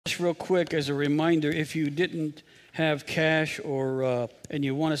just real quick as a reminder, if you didn't have cash or and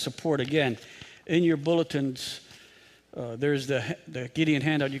you want to support again, in your bulletins, there's the Gideon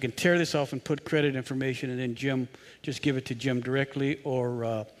handout. You can tear this off and put credit information, and then Jim, just give it to Jim directly.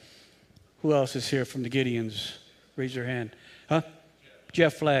 Or who else is here from the Gideons? Raise your hand. Huh?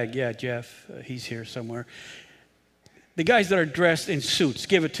 Jeff Flagg. Yeah, Jeff. He's here somewhere. The guys that are dressed in suits,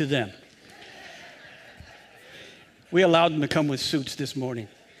 give it to them. We allowed them to come with suits this morning.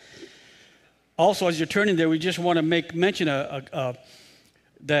 Also, as you're turning there, we just want to make mention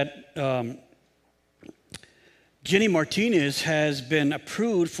that Jenny Martinez has been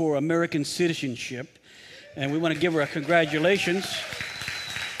approved for American citizenship, and we want to give her a congratulations.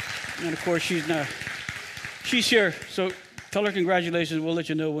 And of course, she's here, so tell her congratulations. We'll let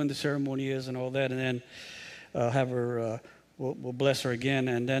you know when the ceremony is and all that, and then have her. We'll bless her again.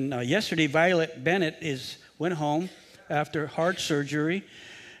 And then yesterday, Violet Bennett went home after heart surgery,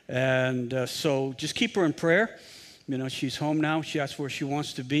 and so just keep her in prayer. You know, she's home now. That's where she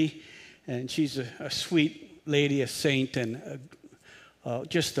wants to be, and she's a sweet lady, a saint, and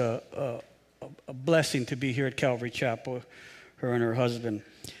just a blessing to be here at Calvary Chapel, her and her husband.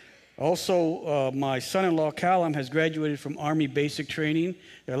 Also, my son-in-law, Callum, has graduated from Army basic training.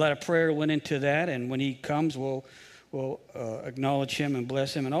 A lot of prayer went into that, and when he comes, we'll acknowledge him and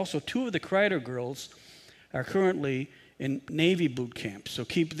bless him. And also, 2 of the Kreider girls are currently in Navy boot camp, so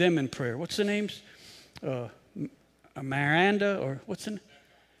keep them in prayer. What's the names? Miranda, or what's the name?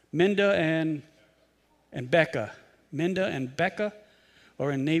 Minda and Becca. Minda and Becca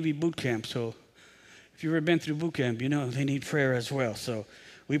are in Navy boot camp, so if you've ever been through boot camp, you know they need prayer as well. So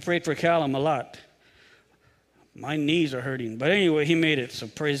we prayed for Callum a lot. My knees are hurting, but anyway, he made it, so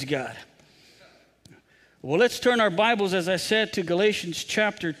praise God. Well, let's turn our Bibles, as I said, to Galatians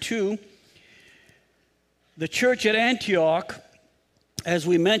chapter 2. The church at Antioch, as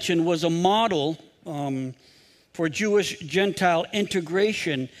we mentioned, was a model for Jewish-Gentile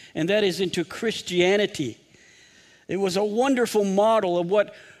integration, and that is into Christianity. It was a wonderful model of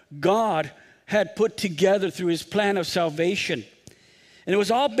what God had put together through his plan of salvation. And it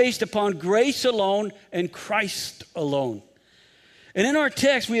was all based upon grace alone and Christ alone. And in our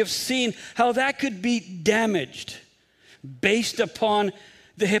text, we have seen how that could be damaged based upon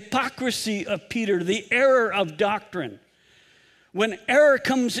the hypocrisy of Peter, the error of doctrine. When error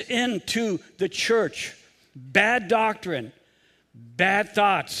comes into the church, bad doctrine, bad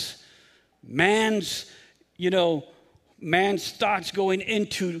thoughts, man's thoughts going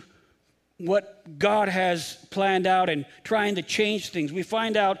into what God has planned out and trying to change things. We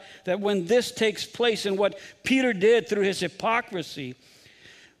find out that when this takes place and what Peter did through his hypocrisy,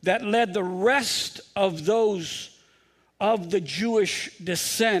 that led the rest of those of the Jewish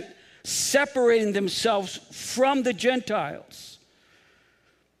descent separating themselves from the Gentiles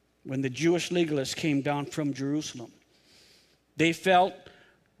when the Jewish legalists came down from Jerusalem. They felt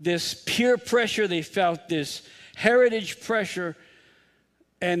this peer pressure, they felt this heritage pressure,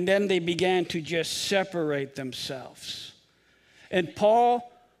 and then they began to just separate themselves. And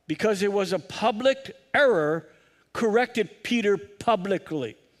Paul, because it was a public error, corrected Peter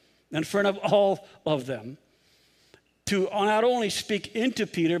publicly in front of all of them to not only speak into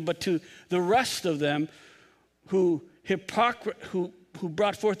Peter, but to the rest of them who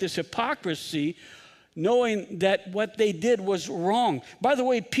brought forth this hypocrisy, knowing that what they did was wrong. By the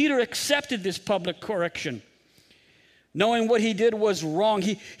way, Peter accepted this public correction, knowing what he did was wrong.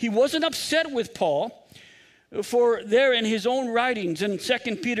 He wasn't upset with Paul, for there in his own writings in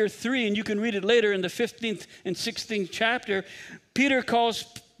 2 Peter 3, and you can read it later in the 15th and 16th chapter, Peter calls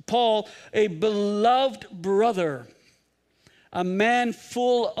Paul a beloved brother, a man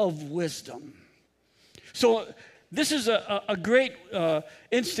full of wisdom. So this is a great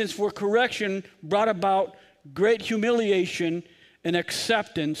instance where correction brought about great humiliation and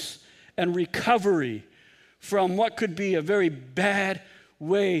acceptance and recovery from what could be a very bad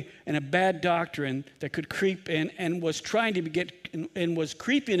way and a bad doctrine that could creep in and was trying to get and was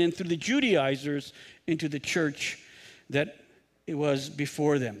creeping in through the Judaizers into the church that it was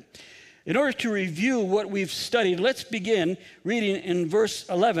before them. In order to review what we've studied, let's begin reading in verse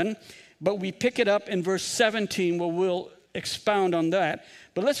 11, but we pick it up in verse 17 where we'll expound on that.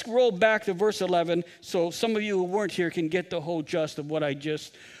 But let's roll back to verse 11 so some of you who weren't here can get the whole gist of what I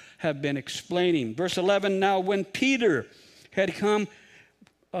just have been explaining. Verse 11, now when Peter had come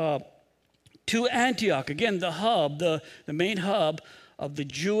to Antioch, again the hub, the main hub of the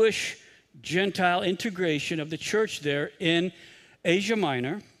Jewish-Gentile integration of the church there in Asia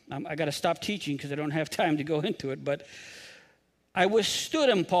Minor. I got to stop teaching because I don't have time to go into it, but I withstood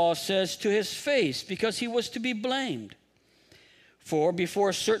him, Paul says, to his face because he was to be blamed. For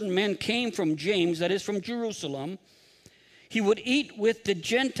before certain men came from James, that is from Jerusalem, he would eat with the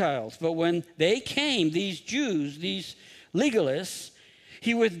Gentiles. But when they came, these Jews, these legalists,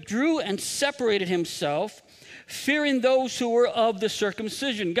 he withdrew and separated himself, fearing those who were of the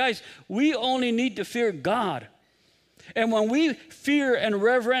circumcision. Guys, we only need to fear God. And when we fear and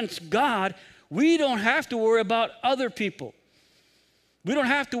reverence God, we don't have to worry about other people. We don't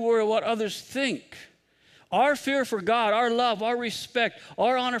have to worry what others think. Our fear for God, our love, our respect,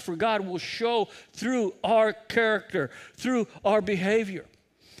 our honor for God will show through our character, through our behavior.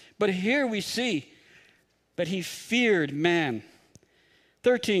 But here we see that he feared man.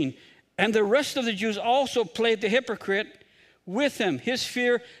 13, and the rest of the Jews also played the hypocrite with him. His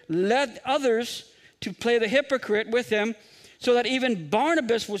fear led others to play the hypocrite with him, so that even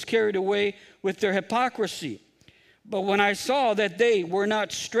Barnabas was carried away with their hypocrisy. But when I saw that they were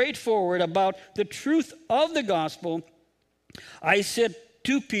not straightforward about the truth of the gospel, I said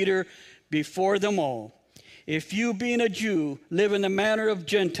to Peter before them all, if you, being a Jew, live in the manner of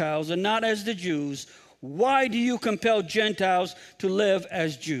Gentiles and not as the Jews, why do you compel Gentiles to live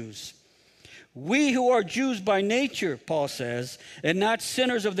as Jews? We who are Jews by nature, Paul says, and not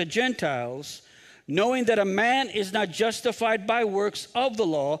sinners of the Gentiles, knowing that a man is not justified by works of the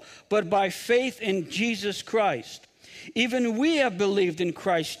law, but by faith in Jesus Christ. Even we have believed in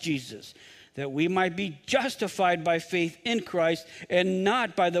Christ Jesus, that we might be justified by faith in Christ and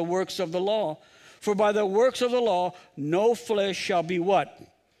not by the works of the law. For by the works of the law, no flesh shall be what?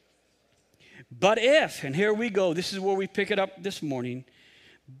 But if, and here we go, this is where we pick it up this morning.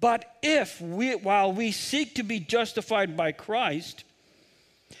 But if, while we seek to be justified by Christ,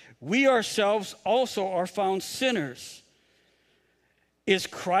 we ourselves also are found sinners. Is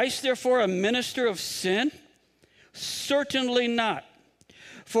Christ therefore a minister of sin? Certainly not.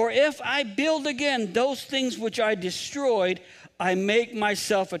 For if I build again those things which I destroyed, I make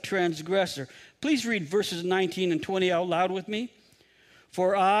myself a transgressor. Please read verses 19 and 20 out loud with me.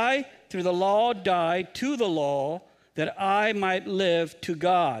 For I, through the law, died to the law, that I might live to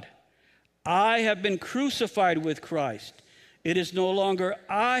God. I have been crucified with Christ. It is no longer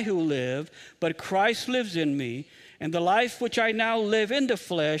I who live, but Christ lives in me. And the life which I now live in the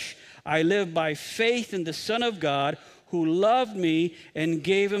flesh, I live by faith in the Son of God, who loved me and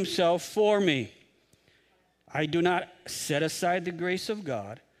gave himself for me. I do not set aside the grace of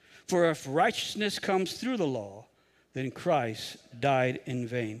God, for if righteousness comes through the law, then Christ died in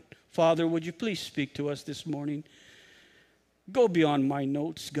vain. Father, would you please speak to us this morning? Go beyond my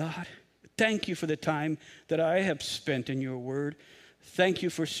notes, God. Thank you for the time that I have spent in your word. Thank you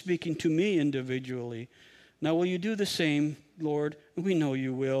for speaking to me individually. Now, will you do the same, Lord? We know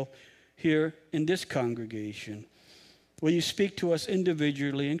you will here in this congregation. Will you speak to us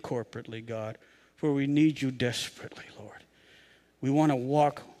individually and corporately, God? For we need you desperately, Lord. We want to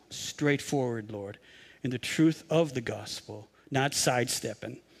walk straight forward, Lord, in the truth of the gospel, not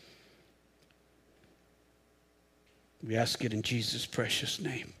sidestepping. We ask it in Jesus' precious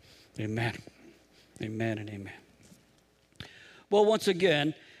name. Amen. Amen and amen. Well, once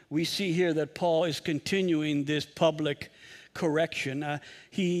again, we see here that Paul is continuing this public correction.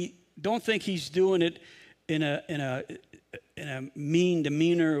 Don't think he's doing it in a mean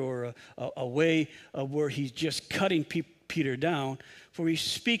demeanor or a way of where he's just cutting Peter down. For he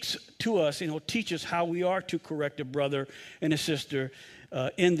speaks to us, teaches how we are to correct a brother and a sister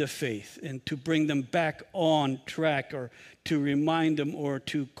in the faith, and to bring them back on track, or to remind them or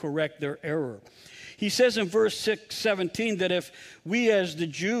to correct their error. He says in verse 17 that if we as the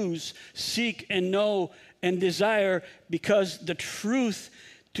Jews seek and know and desire, because the truth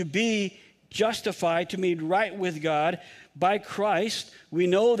to be justified, to be right with God by Christ, we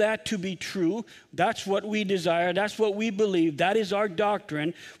know that to be true. That's what we desire. That's what we believe. That is our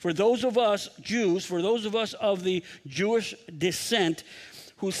doctrine. For those of us Jews, for those of us of the Jewish descent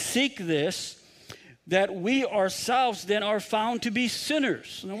who seek this, that we ourselves then are found to be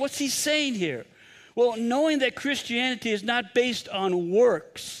sinners. Now, what's he saying here? Well, knowing that Christianity is not based on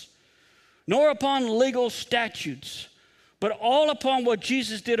works, nor upon legal statutes, but all upon what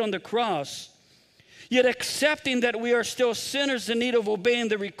Jesus did on the cross, yet accepting that we are still sinners in need of obeying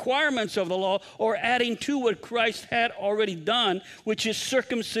the requirements of the law, or adding to what Christ had already done, which is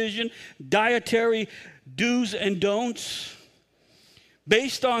circumcision, dietary do's and don'ts,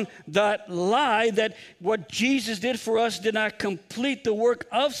 based on that lie that what Jesus did for us did not complete the work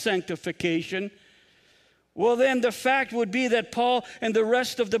of sanctification, well, then the fact would be that Paul and the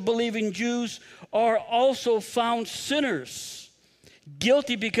rest of the believing Jews are also found sinners,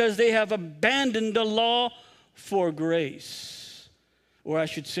 guilty because they have abandoned the law for grace. Or I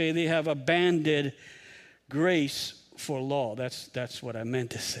should say, they have abandoned grace for law. That's what I meant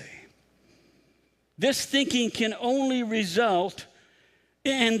to say. This thinking can only result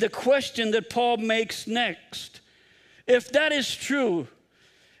in the question that Paul makes next. If that is true,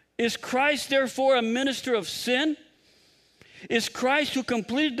 is Christ therefore a minister of sin? Is Christ, who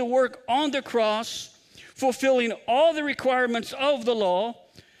completed the work on the cross, fulfilling all the requirements of the law,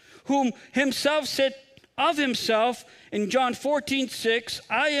 whom himself said of himself in John 14:6,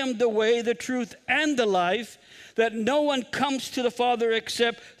 I am the way, the truth, and the life, that no one comes to the Father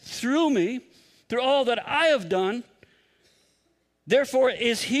except through me, through all that I have done. Therefore,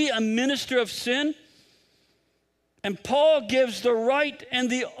 is he a minister of sin? And Paul gives the right and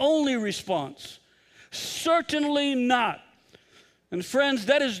the only response. Certainly not. And friends,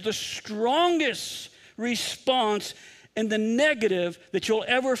 that is the strongest response in the negative that you'll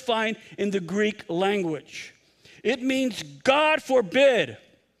ever find in the Greek language. It means God forbid.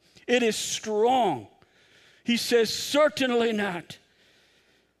 It is strong. He says, certainly not.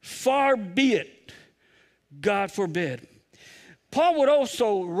 Far be it. God forbid. Paul would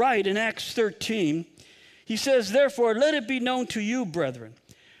also write in Acts 13, he says, therefore, let it be known to you, brethren,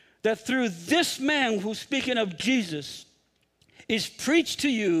 that through this man who's speaking of Jesus is preached to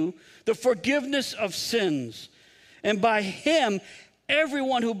you the forgiveness of sins. And by him,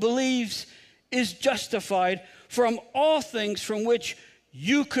 everyone who believes is justified from all things from which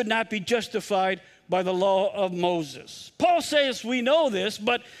you could not be justified by the law of Moses. Paul says we know this,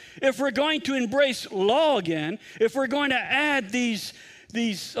 but if we're going to embrace law again, if we're going to add these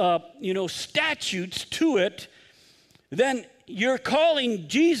statutes to it, then you're calling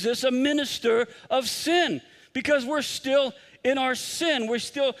Jesus a minister of sin, because we're still in our sin.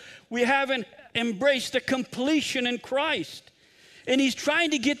 We haven't embraced the completion in Christ. And he's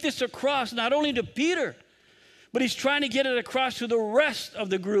trying to get this across not only to Peter, but he's trying to get it across to the rest of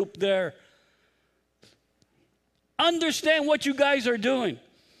the group there. Understand what you guys are doing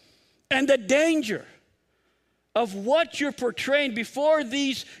and the danger of what you're portraying before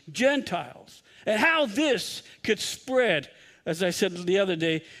these Gentiles, and how this could spread, as I said the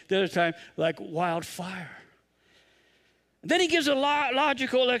other time, like wildfire. Then he gives a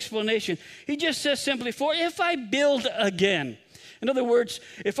logical explanation. He just says simply, for if I build again. In other words,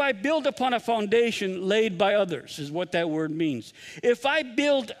 if I build upon a foundation laid by others, is what that word means. If I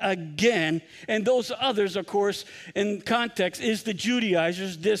build again, and those others, of course, in context, is the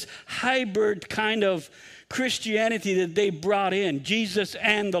Judaizers, this hybrid kind of Christianity that they brought in, Jesus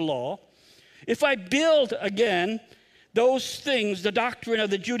and the law. If I build again those things, the doctrine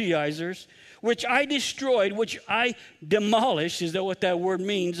of the Judaizers, which I destroyed, which I demolished, is that what that word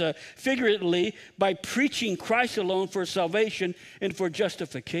means? Figuratively, by preaching Christ alone for salvation and for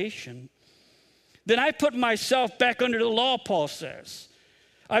justification. Then I put myself back under the law, Paul says.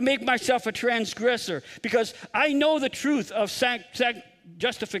 I make myself a transgressor because I know the truth of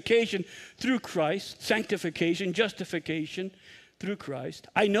justification through Christ, sanctification, justification through Christ.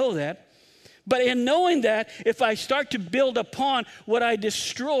 I know that. But in knowing that, if I start to build upon what I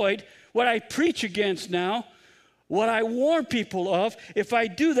destroyed, what I preach against now, what I warn people of, if I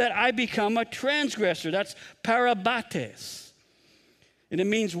do that, I become a transgressor. That's parabates. And it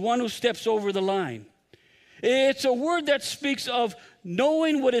means one who steps over the line. It's a word that speaks of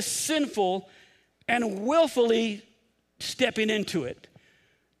knowing what is sinful and willfully stepping into it.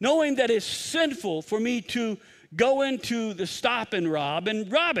 Knowing that it's sinful for me to go into the stop and rob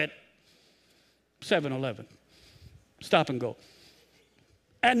it. 7-Eleven. Stop and go.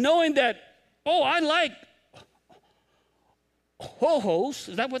 And knowing that, I like ho-hos.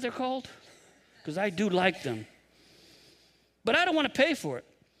 Is that what they're called? Because I do like them. But I don't want to pay for it.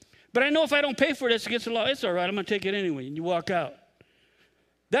 But I know if I don't pay for it, it's against the law. It's all right, I'm going to take it anyway. And you walk out.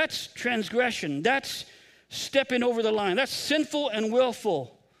 That's transgression. That's stepping over the line. That's sinful and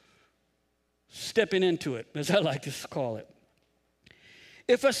willful stepping into it, as I like to call it.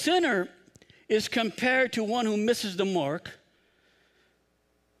 If a sinner is compared to one who misses the mark,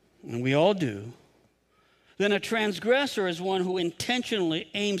 and we all do, then a transgressor is one who intentionally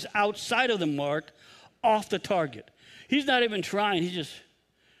aims outside of the mark, off the target. He's not even trying, he's just,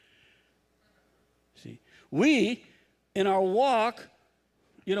 see. We, in our walk,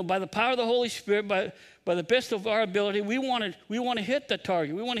 by the power of the Holy Spirit, by the best of our ability, we want to hit the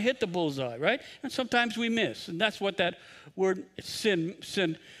target. We want to hit the bullseye, right? And sometimes we miss, and that's what that word sin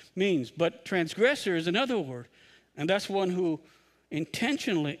means. But transgressor is another word, and that's one who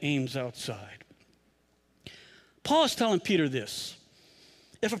intentionally aims outside. Paul is telling Peter this.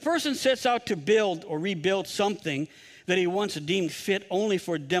 If a person sets out to build or rebuild something that he once deemed fit only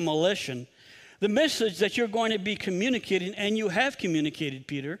for demolition, the message that you're going to be communicating, and you have communicated,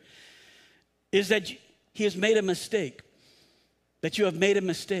 Peter, is that he has made a mistake, that you have made a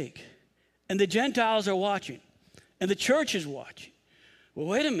mistake. And the Gentiles are watching, and the church is watching. Well,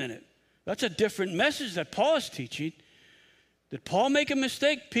 wait a minute. That's a different message that Paul is teaching. Did Paul make a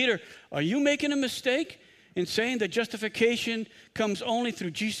mistake? Peter, are you making a mistake in saying that justification comes only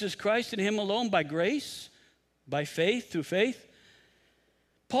through Jesus Christ and him alone by grace, by faith, through faith?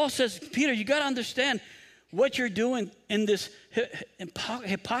 Paul says, Peter, you got to understand what you're doing in this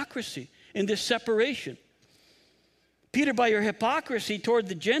hypocrisy, in this separation. Peter, by your hypocrisy toward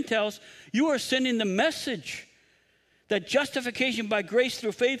the Gentiles, you are sending the message that justification by grace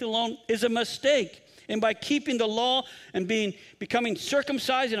through faith alone is a mistake. And by keeping the law and becoming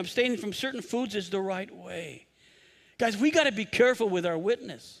circumcised and abstaining from certain foods is the right way. Guys, we got to be careful with our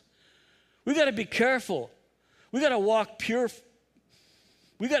witness. We got to be careful. We got to walk pure.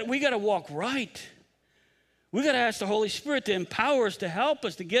 We got to walk right. We got to ask the Holy Spirit to empower us, to help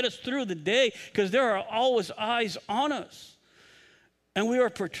us, to get us through the day, because there are always eyes on us. And we are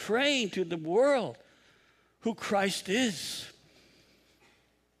portraying to the world who Christ is.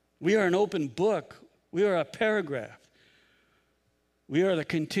 We are an open book. We are a paragraph. We are the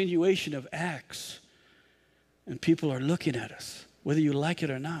continuation of Acts. And people are looking at us, whether you like it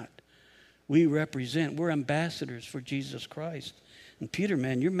or not. We're ambassadors for Jesus Christ. And Peter,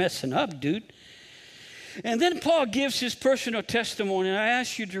 man, you're messing up, dude. And then Paul gives his personal testimony. And I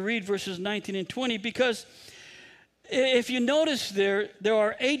ask you to read verses 19 and 20 because if you notice there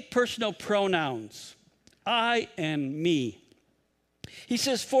are 8 personal pronouns. I and me. He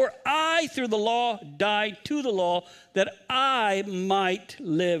says, for I through the law died to the law that I might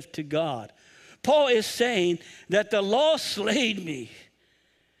live to God. Paul is saying that the law slayed me.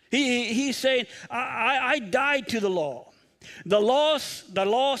 He's saying, I died to the law. The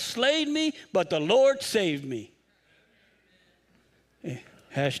law slayed me, but the Lord saved me.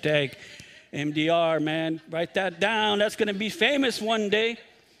 Hashtag MDR, man. Write that down. That's going to be famous one day.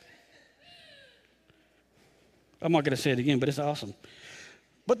 I'm not going to say it again, but it's awesome.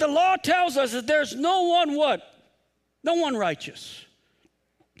 But the law tells us that there's no one what? No one righteous.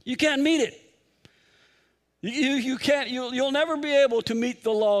 You can't meet it. You can't, you'll never be able to meet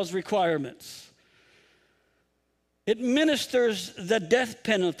the law's requirements. It ministers the death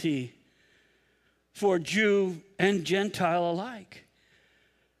penalty for Jew and Gentile alike.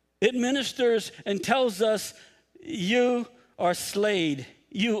 It ministers and tells us you are slayed.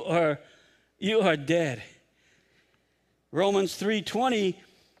 You are dead. Romans 3:20,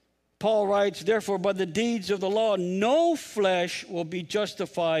 Paul writes, therefore, by the deeds of the law, no flesh will be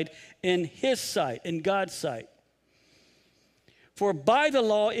justified in his sight, in God's sight. For by the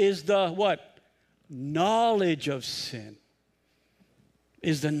law is the what? Knowledge of sin.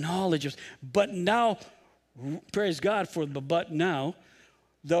 Is the knowledge of sin. But now, praise God for the but now,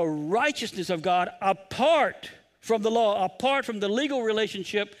 the righteousness of God apart from the law, apart from the legal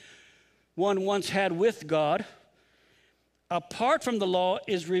relationship one once had with God, apart from the law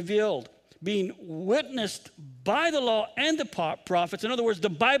is revealed, being witnessed by the law and the prophets. In other words, the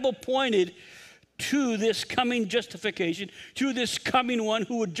Bible pointed to this coming justification, to this coming one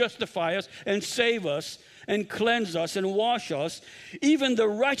who would justify us and save us and cleanse us and wash us, even the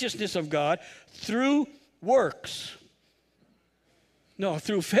righteousness of God through works. No,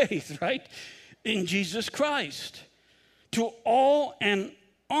 through faith, right? In Jesus Christ. To all and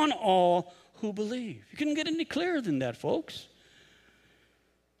on all who believe. You couldn't get any clearer than that, folks.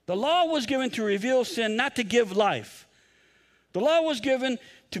 The law was given to reveal sin, not to give life. The law was given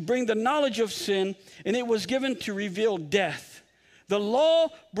to bring the knowledge of sin, and it was given to reveal death. The law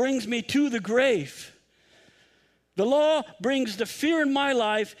brings me to the grave. The law brings the fear in my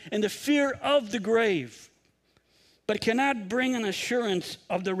life and the fear of the grave, but it cannot bring an assurance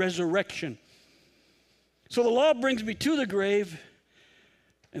of the resurrection. So the law brings me to the grave,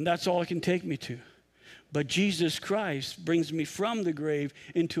 and that's all it can take me to. But Jesus Christ brings me from the grave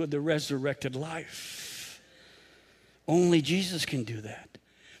into the resurrected life. Only Jesus can do that.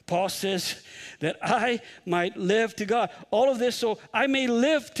 Paul says that I might live to God. All of this so I may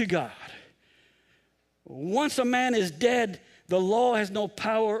live to God. Once a man is dead, the law has no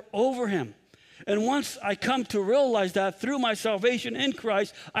power over him. And once I come to realize that through my salvation in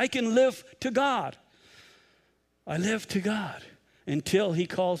Christ, I can live to God. I live to God until he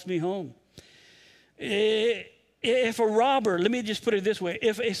calls me home. If a robber, let me just put it this way,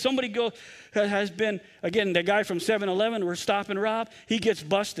 if somebody has been, again, the guy from 7-Eleven, we're stop and rob, he gets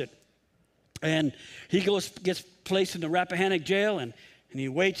busted. And he gets placed in the Rappahannock jail, and he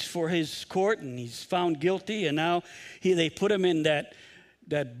waits for his court, and he's found guilty, and now they put him in that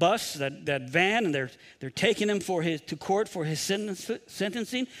that bus, that van, and they're taking him to court for his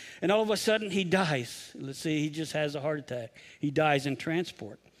sentencing, and all of a sudden he dies. Let's say he just has a heart attack. He dies in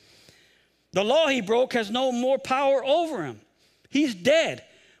transport. The law he broke has no more power over him. He's dead.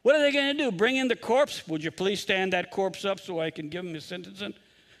 What are they going to do? Bring in the corpse? Would you please stand that corpse up so I can give him his sentencing?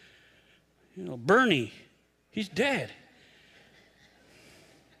 Bernie, he's dead.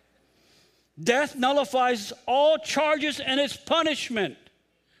 Death nullifies all charges and its punishment.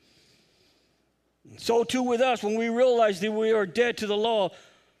 So too with us, when we realize that we are dead to the law,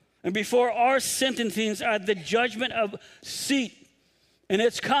 and before our sentencing at the judgment of seat, and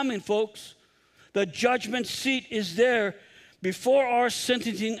it's coming, folks. The judgment seat is there. Before our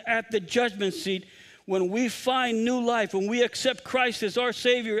sentencing at the judgment seat, when we find new life, when we accept Christ as our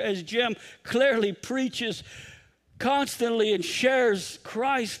Savior, as Jim clearly preaches constantly and shares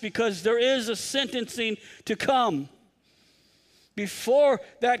Christ, because there is a sentencing to come. Before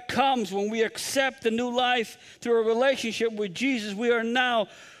that comes, when we accept the new life through a relationship with Jesus, we are now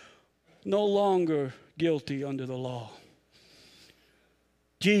no longer guilty under the law.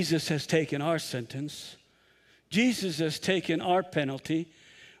 Jesus has taken our sentence. Jesus has taken our penalty.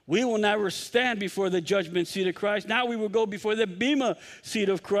 We will never stand before the judgment seat of Christ. Now we will go before the bema seat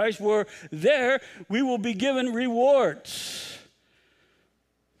of Christ, where there we will be given rewards.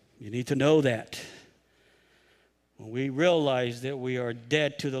 You need to know that. When we realize that we are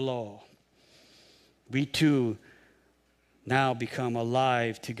dead to the law, we too now become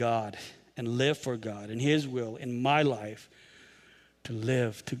alive to God and live for God and His will in my life, to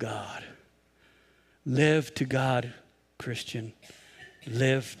live to God. Live to God, Christian.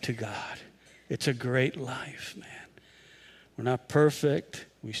 Live to God. It's a great life, man. We're not perfect.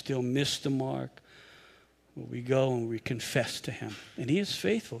 We still miss the mark. But we go and we confess to Him. And He is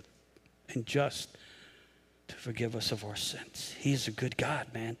faithful and just to forgive us of our sins. He's a good God,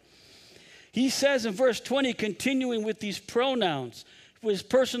 man. He says in verse 20, continuing with these pronouns, with his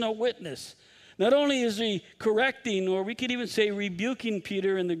personal witness, not only is he correcting, or we could even say rebuking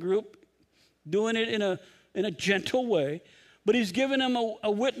Peter and the group, doing it in a gentle way, but he's given him a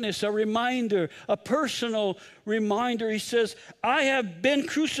witness, a reminder, a personal reminder. He says, I have been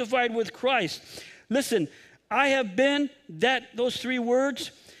crucified with Christ. Listen, I have been, those three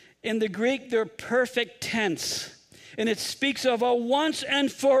words, in the Greek, they're perfect tense. And it speaks of a once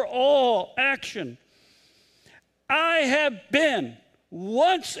and for all action. I have been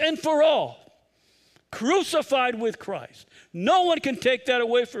once and for all crucified with Christ. No one can take that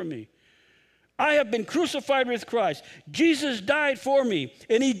away from me. I have been crucified with Christ. Jesus died for me,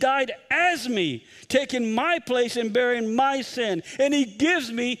 and He died as me, taking my place and bearing my sin, and He gives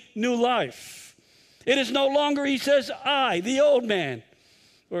me new life. It is no longer, he says, I, the old man,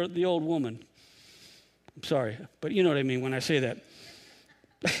 or the old woman. I'm sorry, but you know what I mean when I say that.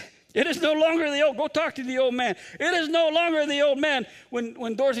 It is no longer the old, go talk to the old man. It is no longer the old man.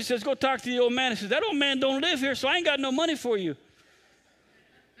 When Dorothy says, go talk to the old man, he says, that old man don't live here, so I ain't got no money for you.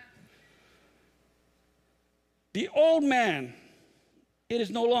 The old man, it is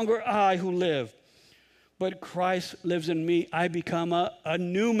no longer I who live, but Christ lives in me. I become a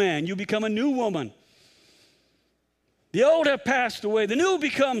new man. You become a new woman. The old have passed away. The new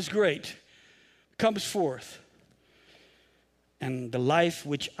becomes great, comes forth. And the life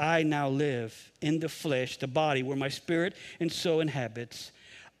which I now live in the flesh, the body, where my spirit and soul inhabits,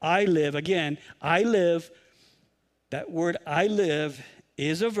 I live. Again, I live. That word I live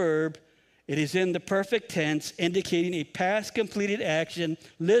is a verb. It is in the perfect tense, indicating a past completed action,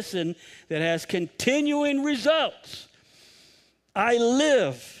 listen, that has continuing results. I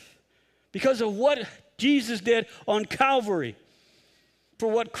live because of what Jesus did on Calvary, for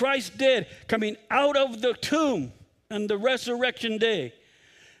what Christ did coming out of the tomb on the resurrection day.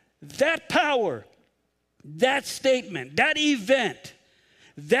 That power, that statement, that event,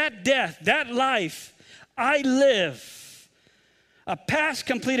 that death, that life, I live. A past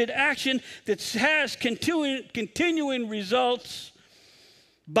completed action that has continuing results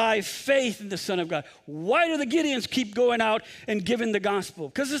by faith in the Son of God. Why do the Gideons keep going out and giving the gospel?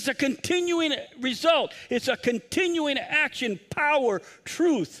 Because it's a continuing result. It's a continuing action, power,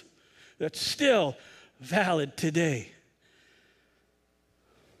 truth that's still valid today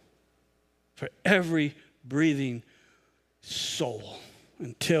for every breathing soul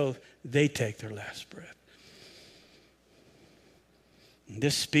until they take their last breath.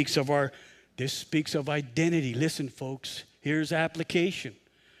 This speaks of identity. Listen, folks, here's application.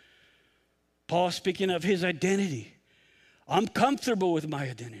 Paul speaking of his identity. I'm comfortable with my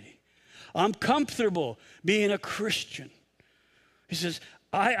identity. I'm comfortable being a Christian. He says,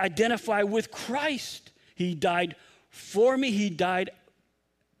 I identify with Christ. He died for me. He died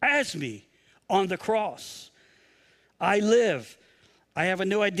as me on the cross. I live. I have a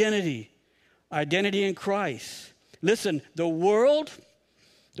new identity in Christ. Listen, the world,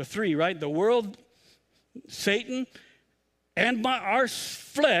 the three, right? The world, Satan, and our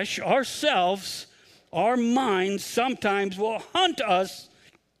flesh, ourselves, our minds sometimes will hunt us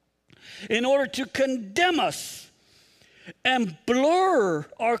in order to condemn us and blur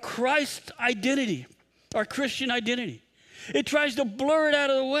our Christ identity, our Christian identity. It tries to blur it out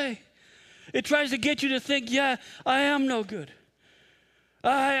of the way. It tries to get you to think, yeah, I am no good.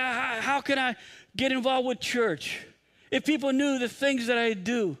 How can I get involved with church? If people knew the things that I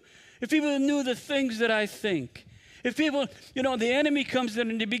do, if people knew the things that I think, if people, the enemy comes in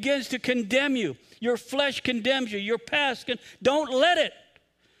and he begins to condemn you. Your flesh condemns you. Your past don't let it.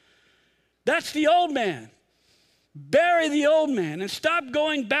 That's the old man. Bury the old man and stop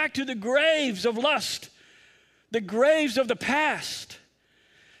going back to the graves of lust, the graves of the past.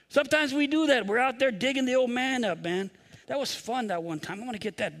 Sometimes we do that. We're out there digging the old man up, man. That was fun that one time. I want to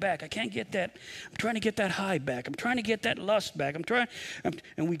get that back. I can't get that. I'm trying to get that high back. I'm trying to get that lust back.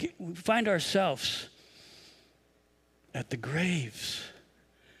 And we find ourselves at the graves.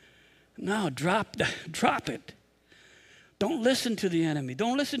 No, drop it. Don't listen to the enemy.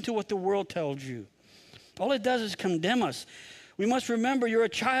 Don't listen to what the world tells you. All it does is condemn us. We must remember you're a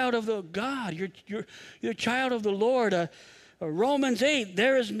child of the God. You're a child of the Lord. Romans 8,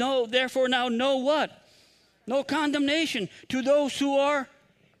 there is therefore now no what? No condemnation to those who are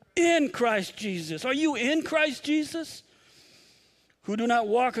in Christ Jesus. Are you in Christ Jesus? Who do not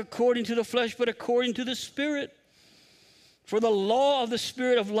walk according to the flesh, but according to the Spirit. For the law of the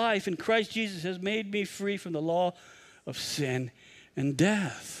Spirit of life in Christ Jesus has made me free from the law of sin and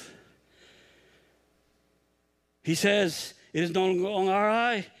death. He says, it is no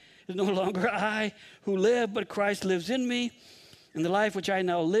longer I who live, but Christ lives in me. And the life which I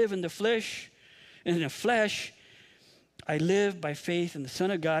now live in the flesh, I live by faith in the Son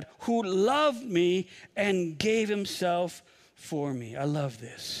of God, who loved me and gave himself for me. I love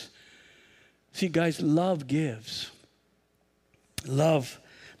this. See, guys, love gives. Love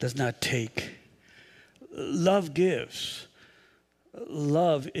does not take. Love gives.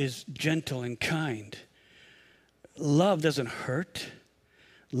 Love is gentle and kind. Love doesn't hurt.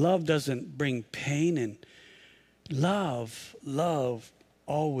 Love doesn't bring pain. And love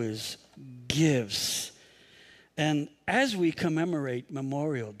always gives. And as we commemorate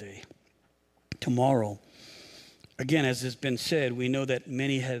Memorial Day tomorrow, again, as has been said, we know that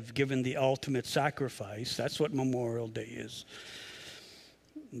many have given the ultimate sacrifice. That's what Memorial Day is.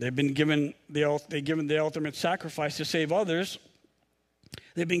 They've been given the ultimate sacrifice to save others.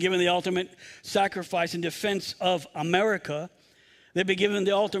 They've been given the ultimate sacrifice in defense of America. They've been given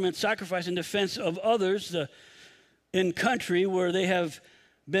the ultimate sacrifice in defense of others in country where they have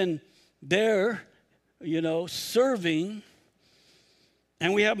been there, serving.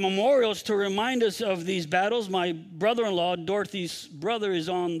 And we have memorials to remind us of these battles. My brother-in-law, Dorothy's brother, is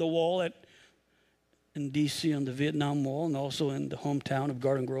on the wall in D.C. on the Vietnam Wall and also in the hometown of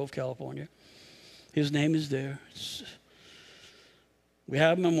Garden Grove, California. His name is there. We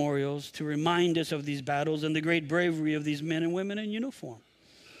have memorials to remind us of these battles and the great bravery of these men and women in uniform.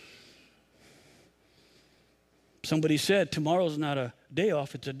 Somebody said tomorrow's not a day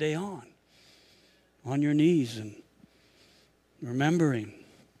off, it's a day on your knees and remembering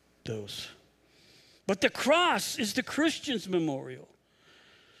those. But the cross is the Christian's memorial.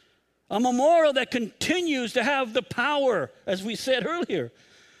 A memorial that continues to have the power, as we said earlier,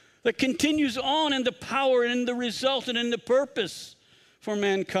 that continues on in the power and in the result and in the purpose for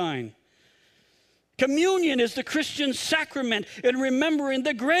mankind. Communion is the Christian sacrament in remembering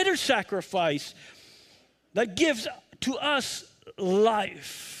the greater sacrifice that gives to us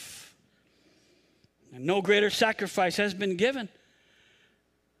life. And no greater sacrifice has been given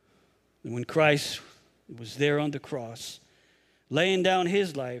than when Christ was there on the cross, laying down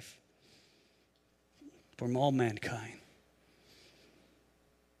his life for all mankind.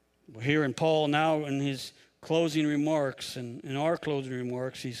 We're hearing Paul now in his closing remarks, and in our closing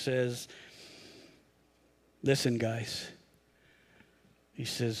remarks, he says, listen, guys. He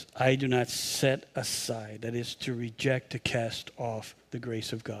says, I do not set aside, that is to reject, to cast off the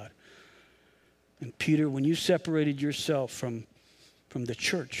grace of God. And Peter, when you separated yourself from the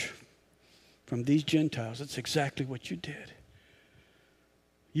church, from these Gentiles, that's exactly what you did.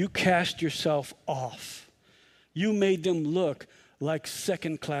 You cast yourself off. You made them look like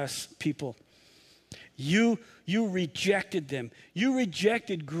second-class people. You rejected them. You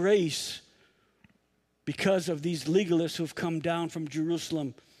rejected grace because of these legalists who have come down from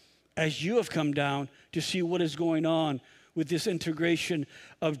Jerusalem as you have come down to see what is going on with this integration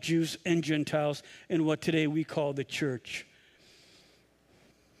of Jews and Gentiles in what today we call the church.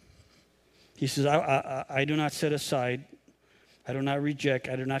 He says, I do not set aside, I do not reject,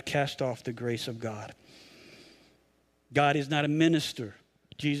 I do not cast off the grace of God. God is not a minister.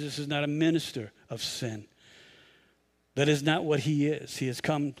 Jesus is not a minister of sin. That is not what he is. He has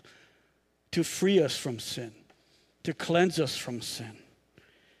come to free us from sin, to cleanse us from sin.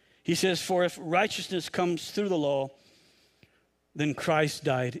 He says, for if righteousness comes through the law, then Christ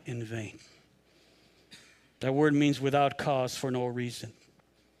died in vain. That word means without cause, for no reason.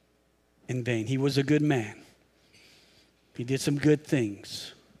 In vain. He was a good man. He did some good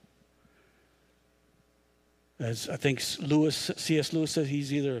things. As I think C.S. Lewis says,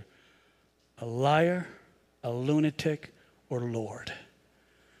 he's either a liar, a lunatic, or Lord.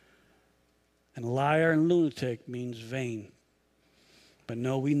 And liar and lunatic means vain. But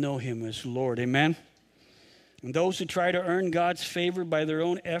no, we know him as Lord. Amen? And those who try to earn God's favor by their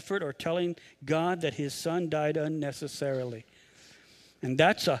own effort are telling God that his son died unnecessarily. And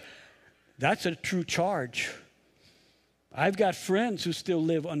that's a true charge. I've got friends who still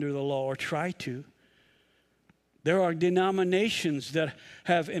live under the law or try to. There are denominations that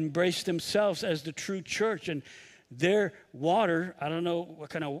have embraced themselves as the true church, and their water, I don't know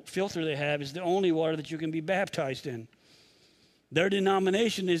what kind of filter they have, is the only water that you can be baptized in. Their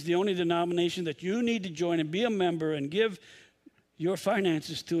denomination is the only denomination that you need to join and be a member and give your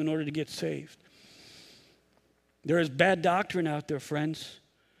finances to in order to get saved. There is bad doctrine out there, friends.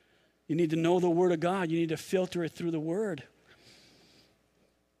 You need to know the Word of God. You need to filter it through the Word.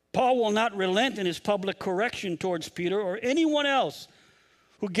 Paul will not relent in his public correction towards Peter or anyone else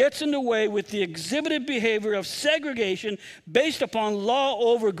who gets in the way with the exhibited behavior of segregation based upon law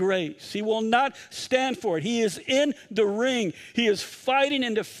over grace. He will not stand for it. He is in the ring. He is fighting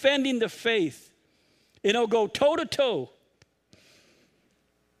and defending the faith. And he'll go toe-to-toe.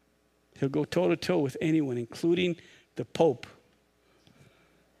 He'll go toe-to-toe with anyone, including the Pope.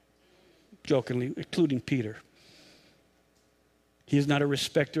 Jokingly, including Peter. He is not a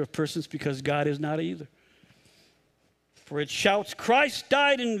respecter of persons because God is not either. For it shouts, Christ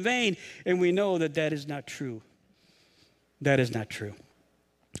died in vain. And we know that that is not true. That is not true.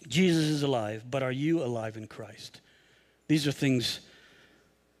 Jesus is alive, but are you alive in Christ? These are things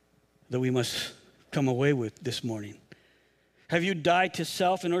that we must come away with this morning. Have you died to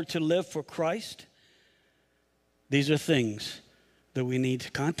self in order to live for Christ? These are things that we need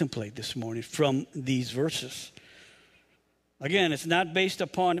to contemplate this morning from these verses. Again, it's not based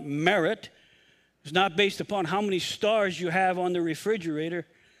upon merit. It's not based upon how many stars you have on the refrigerator.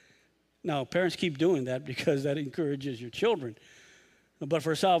 Now, parents keep doing that because that encourages your children. But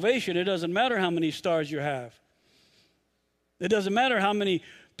for salvation, it doesn't matter how many stars you have. It doesn't matter how many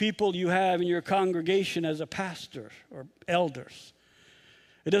people you have in your congregation as a pastor or elders.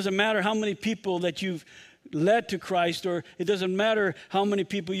 It doesn't matter how many people that you've led to Christ, or it doesn't matter how many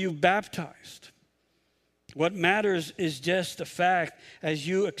people you've baptized. What matters is just the fact as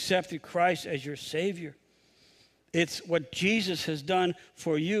you accepted Christ as your Savior. It's what Jesus has done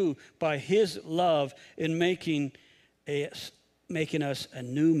for you by his love in making us a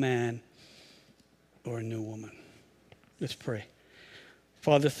new man or a new woman. Let's pray.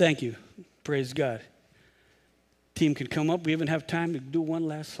 Father, thank you. Praise God. Team can come up. We even have time to do one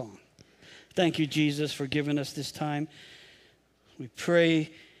last song. Thank you, Jesus, for giving us this time. We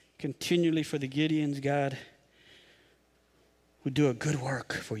pray continually for the Gideons, God, who do a good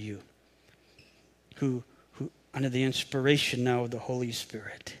work for you, who under the inspiration now of the Holy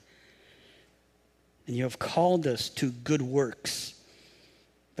Spirit. And you have called us to good works,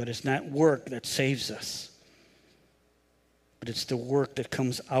 but it's not work that saves us, but it's the work that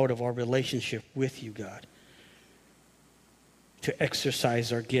comes out of our relationship with you, God, to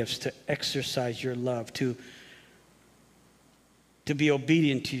exercise our gifts, to exercise your love, to be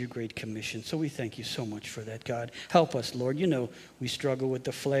obedient to your great commission. So we thank you so much for that, God. Help us, Lord. You know we struggle with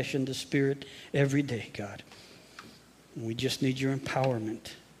the flesh and the spirit every day, God. And we just need your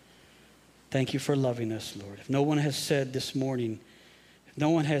empowerment. Thank you for loving us, Lord. If no one has said this morning, if no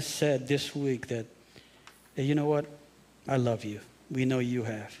one has said this week that, hey, you know what? I love you. We know you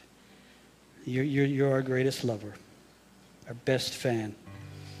have. You're our greatest lover, our best fan,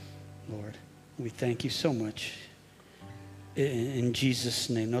 Lord. We thank you so much. In Jesus'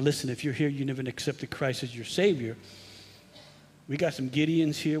 name. Now listen, if you're here, you never accepted Christ as your Savior, we got some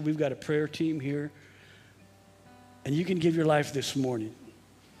Gideons here. We've got a prayer team here. And you can give your life this morning.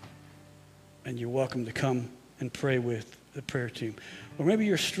 And you're welcome to come and pray with the prayer team. Or maybe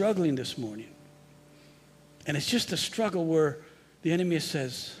you're struggling this morning. And it's just a struggle where the enemy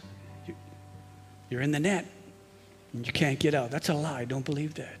says, you're in the net. and you can't get out. That's a lie. Don't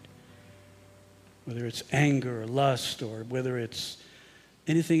believe that. Whether it's anger or lust or whether it's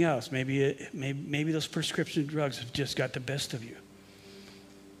anything else, maybe those prescription drugs have just got the best of you.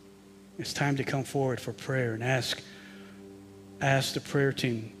 It's time to come forward for prayer and ask the prayer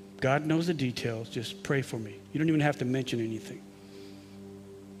team. God knows the details. Just pray for me. You don't even have to mention anything.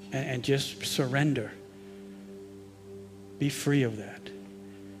 And just surrender. Be free of that.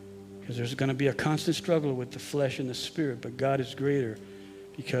 Because there's going to be a constant struggle with the flesh and the spirit, but God is greater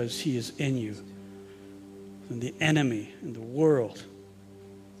because he is in you. And the enemy and the world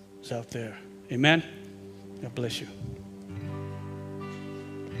is out there. Amen? God bless you.